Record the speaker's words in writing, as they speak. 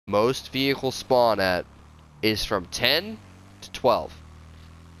most vehicles spawn at is from 10 to 12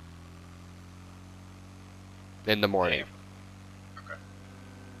 in the morning. Okay.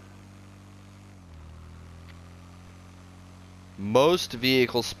 Most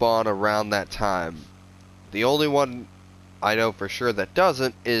vehicles spawn around that time. The only one I know for sure that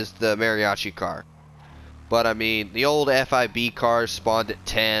doesn't is the mariachi car. But I mean, the old FIB cars spawned at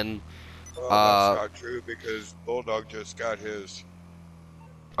 10. Well, that's not true because Bulldog just got his.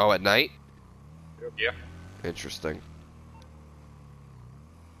 Oh, at night? Yep. Yeah. Interesting.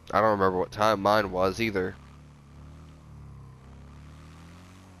 I don't remember what time mine was either.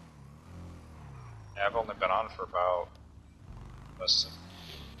 Yeah, I've only been on for about less than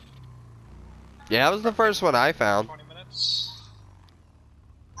Yeah, that was the first one I found. 20 minutes.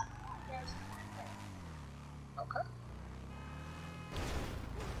 Okay.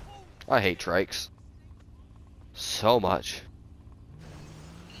 I hate trikes. So much.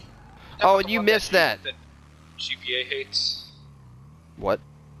 Oh, and you missed that. GBA hates? What?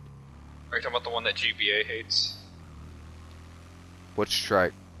 Are you talking about the one that GBA hates? Which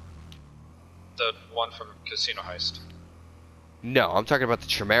trike? The one from Casino Heist. No, I'm talking about the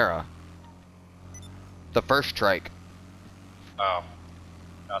Chimera. The first trike. Oh.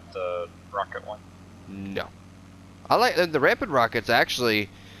 Not the rocket one? No. I like the Rampant Rocket's actually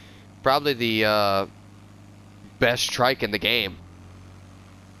probably the best trike in the game.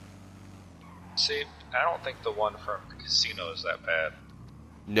 See, I don't think the one from Casino is that bad.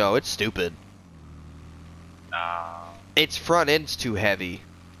 No, it's stupid. Nah. Its front end's too heavy.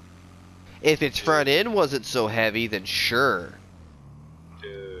 If its front end wasn't so heavy, then sure.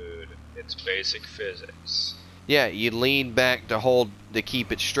 Dude, it's basic physics. Yeah, you lean back to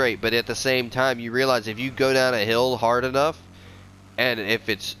keep it straight, but at the same time you realize if you go down a hill hard enough, and if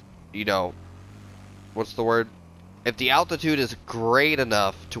it's, you know, what's the word? If the altitude is great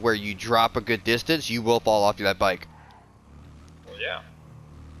enough to where you drop a good distance, you will fall off that bike. Well, yeah.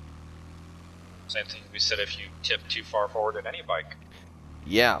 Same thing we said if you tip too far forward in any bike.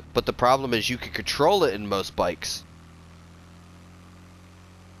 Yeah, but the problem is you can control it in most bikes.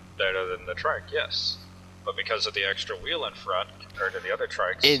 Better than the trike, yes. But because of the extra wheel in front compared to the other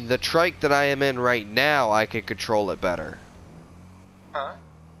trikes. In the trike that I am in right now, I can control it better. Huh?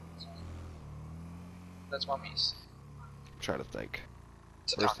 That's mommy's. I'm trying to think.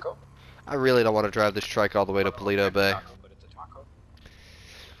 It's a Where's taco. I really don't want to drive this trike all the way to Polito Bay. Taco, but it's a taco.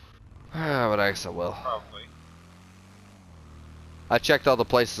 But I guess I will. Probably. I checked all the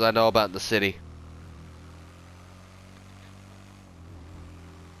places I know about in the city.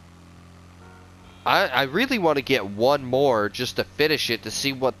 I really want to get one more just to finish it to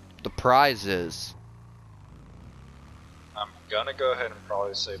see what the prize is. I'm gonna go ahead and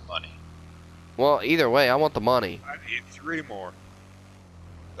probably save money. Well, either way, I want the money. I need 3 more.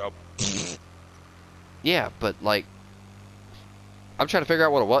 Nope. Yeah, but like, I'm trying to figure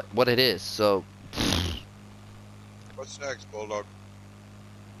out what it is. So, What's next, Bulldog?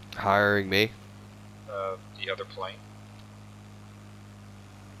 hiring me. The other plane.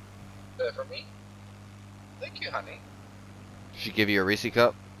 For me? Thank you, honey. She give you a Reese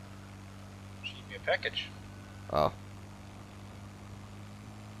cup? She gave me a package. Oh,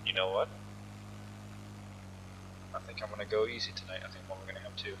 You know what? I think I'm gonna go easy tonight. I think we're gonna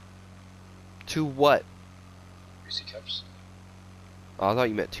have 2 to what? Reese cups. Oh, I thought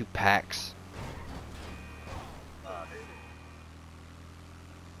you meant 2 packs. Nah, dude.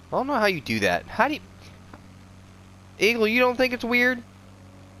 I don't know how you do that. How do you... Eagle, you don't think it's weird?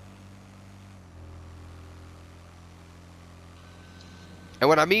 And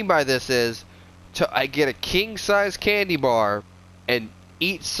what I mean by this is, I get a king-size candy bar and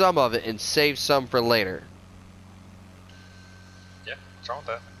eat some of it and save some for later. Yeah, what's wrong with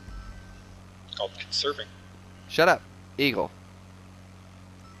that? It's called conserving. Shut up, Eagle.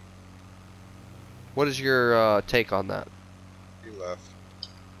 What is your take on that? He left.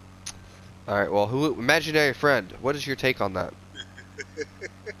 Alright, well, imaginary friend, what is your take on that?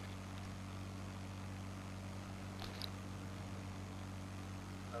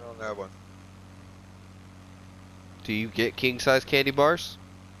 I don't have one. Do you get king-size candy bars?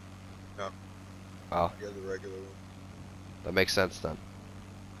 No. Oh, I get the regular one. that makes sense then.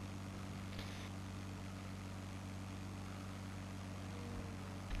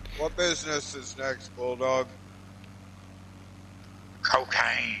 What business is next, Bulldog?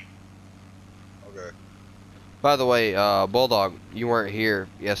 Cocaine. Okay. By the way, Bulldog, you weren't here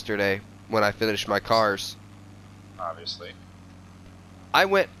yesterday when I finished my cars. Obviously. I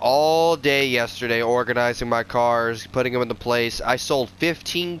went all day yesterday organizing my cars, putting them into place. I sold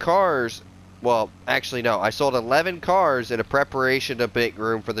 15 cars Well, actually, no. I sold 11 cars in a preparation to make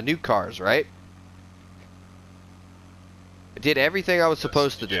room for the new cars, right? I did everything I was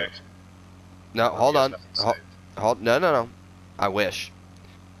supposed to do. No, hold on. No, no, no. I wish.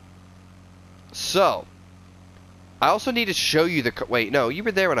 So, I also need to show you the... Wait, no, you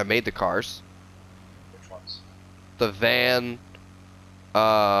were there when I made the cars. Which ones? The van.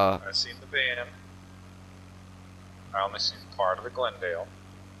 I seen the van. I only seen part of the Glendale.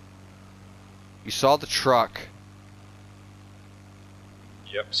 You saw the truck.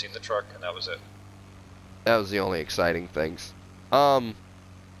 Yep, seen the truck, and that was it. That was the only exciting things. The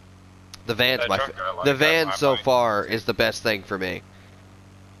van's the van so far is the best thing for me.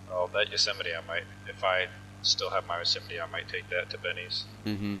 Oh, that Yosemite, I might. If I still have my Yosemite, I might take that to Benny's.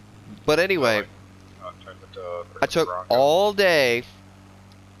 Mm-hmm. But anyway, I took Bronco. all day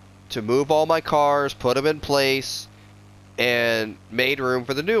to move all my cars, put them in place, and made room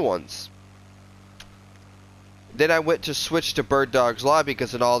for the new ones. Then I went to switch to Bird Dog's lobby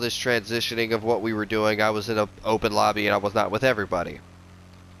because in all this transitioning of what we were doing, I was in an open lobby and I was not with everybody.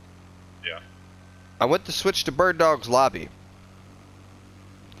 Yeah. I went to switch to Bird Dog's lobby.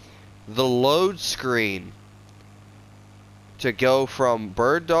 The load screen to go from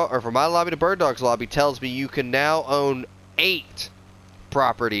from my lobby to Bird Dog's lobby tells me you can now own 8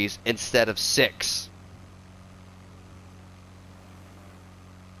 properties instead of 6.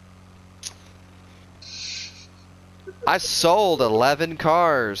 I sold 11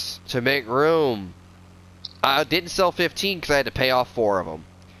 cars to make room. I didn't sell 15 because I had to pay off 4 of them.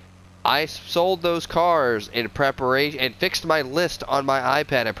 I sold those cars in preparation and fixed my list on my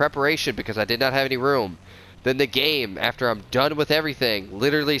iPad in preparation because I did not have any room. Then the game, after I'm done with everything,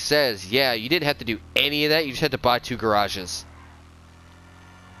 literally says, yeah, you didn't have to do any of that. You just had to buy 2 garages.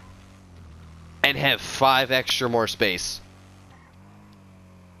 And have 5 extra more space.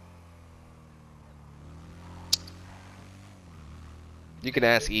 You can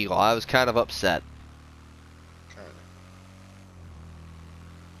ask Eagle. I was kind of upset.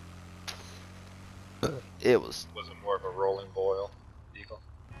 It was. Was it more of a rolling boil, Eagle?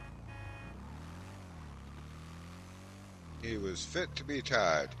 He was fit to be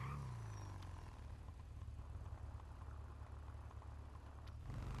tied.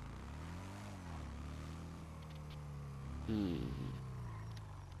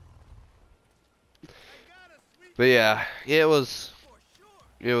 But yeah, it was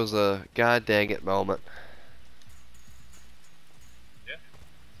a god dang it moment. Yeah.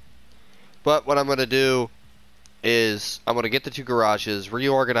 But what I'm gonna do is I'm gonna get the 2 garages,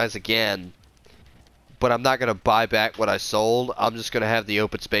 reorganize again. But I'm not gonna buy back what I sold. I'm just gonna have the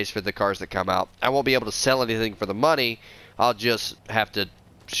open space for the cars that come out. I won't be able to sell anything for the money. I'll just have to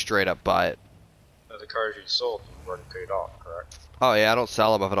straight up buy it. Now, the cars you sold you've already paid off, correct? Oh yeah, I don't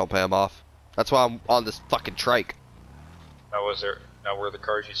sell them if I don't pay them off. That's why I'm on this fucking trike. Now were the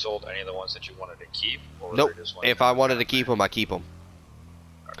cars you sold any of the ones that you wanted to keep? Or Nope. just ones If I wanted to keep them, I keep them.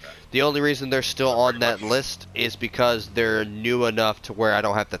 Okay. The only reason they're still on that list is because they're new enough to where I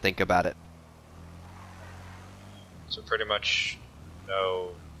don't have to think about it. So pretty much,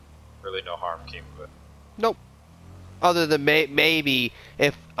 really no harm came of it. Nope. Other than maybe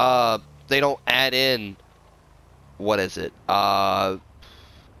if they don't add in, what is it?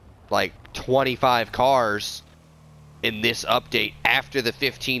 Like 25 cars in this update after the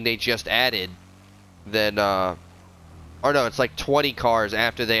 15 they just added, then or no, it's like 20 cars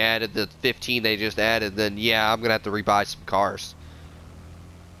after they added the 15 they just added, then yeah, I'm gonna have to rebuy some cars.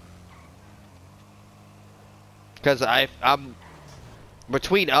 Because I'm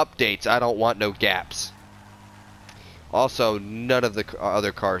between updates, I don't want no gaps. Also, none of the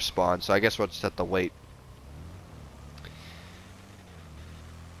other cars spawn, so I guess we'll just have to wait.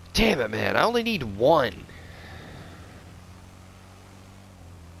 Damn it, man! I only need 1.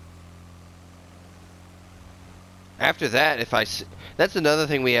 After that, that's another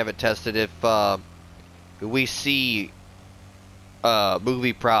thing we haven't tested. If we see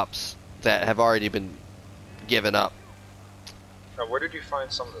movie props that have already been given up. Now, where did you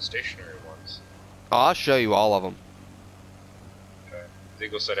find some of the stationary ones? Oh, I'll show you all of them. Okay.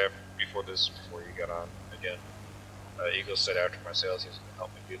 Eagle said before you got on again. Eagle said after my sales, he was going to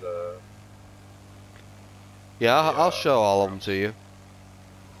help me do the. Yeah, I'll show all of them to you.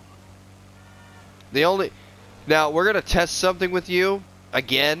 Now we're gonna test something with you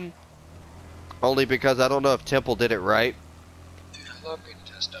again, only because I don't know if Temple did it right. Dude, I love being a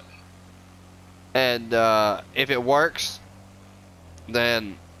test dummy. And if it works,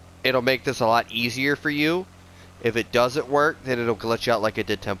 then it'll make this a lot easier for you. If it doesn't work, then it'll glitch out like it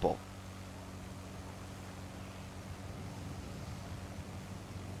did Temple.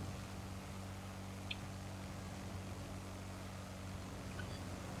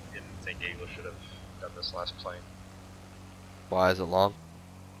 think Eagle should have done this last plane. Why is it long?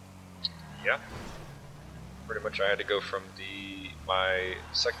 Yeah. Pretty much I had to go from my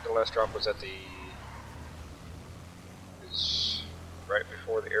second to last drop was at is right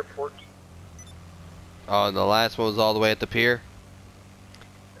before the airport. Oh, and the last one was all the way at the pier?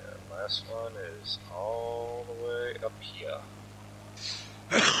 Yeah, last one is all the way up here.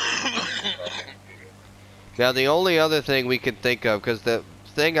 Now, the only other thing we can think of, because the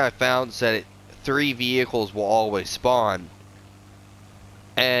thing I found said 3 vehicles will always spawn.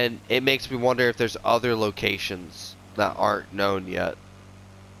 And it makes me wonder if there's other locations that aren't known yet.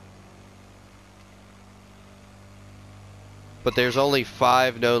 But there's only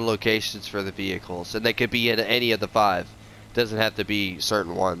 5 known locations for the vehicles, and they could be in any of the 5. Doesn't have to be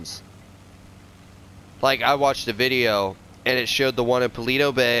certain ones. Like, I watched a video, and it showed the one in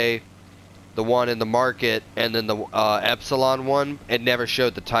Paleto Bay, the one in the market, and then the Epsilon one. It never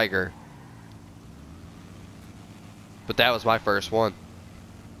showed the Tiger. But that was my first one.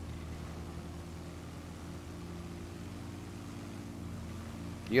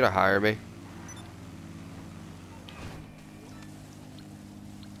 You gonna hire me?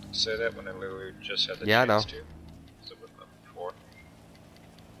 Say that when I literally just had the Yeah, I know. chance to. So with them before.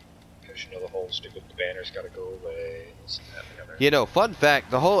 Because you know the whole stupid banner's gotta go away, this and that and the other. You know, fun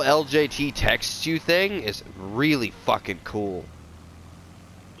fact, the whole LJT texts you thing is really fucking cool.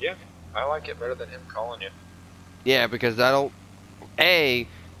 Yeah, I like it better than him calling you. Yeah, because I don't...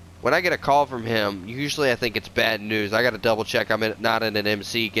 when I get a call from him, usually I think it's bad news. I gotta double check I'm not in an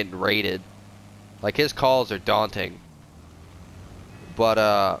MC getting raided. Like, his calls are daunting.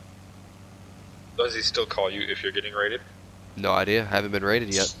 But, Does he still call you if you're getting raided? no idea. Haven't been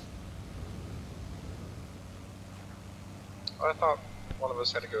raided yet. I thought one of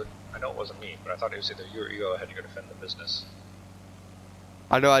us had to go. I know it wasn't me, but I thought it was either you or Ego had to go defend the business.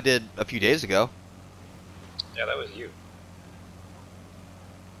 I know I did a few days ago. Yeah, that was you.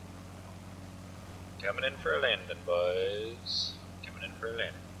 Coming in for a landing, boys. Coming in for a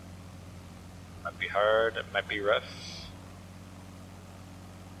landing. Might be hard, it might be rough.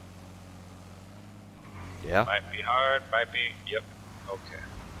 Yeah. Might be hard, might be. Yep. Okay.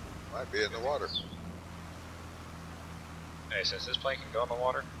 Might be in the water. Hey, since this plane can go in the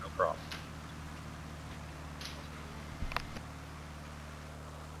water, no problem.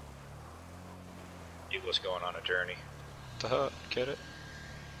 Eagle's going on a journey. Get it?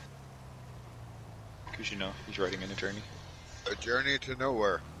 Because you know, he's riding in a journey. A journey to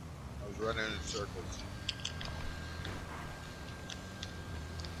nowhere. I was running in circles.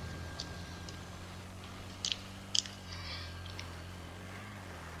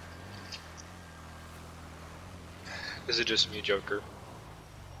 Is it just me, Joker?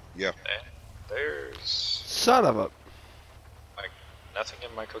 Yeah. And there's Son of a... like nothing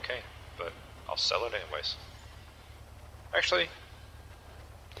in my cocaine, but I'll sell it anyways. Actually,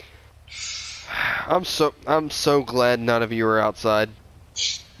 I'm so glad none of you are outside.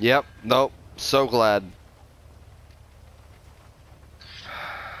 Yep, nope, so glad.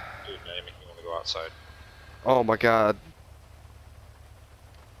 dude, now you make me want to go outside. Oh my god.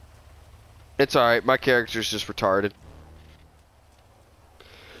 It's alright, my character's just retarded.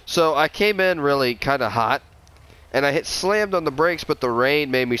 So I came in really kind of hot, and I hit slammed on the brakes, but the rain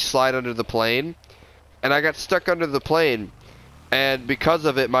made me slide under the plane, and I got stuck under the plane. And because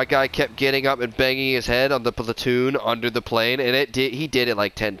of it, my guy kept getting up and banging his head on the platoon under the plane, and he did it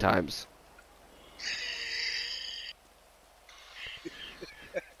like 10 times.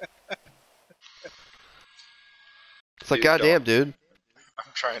 It's like, Dude, goddamn, don't. dude. I'm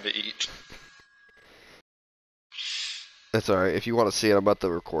trying to eat. That's alright. If you want to see it, I'm about to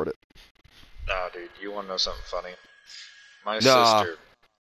record it. Nah, dude, you want to know something funny? My Nah. sister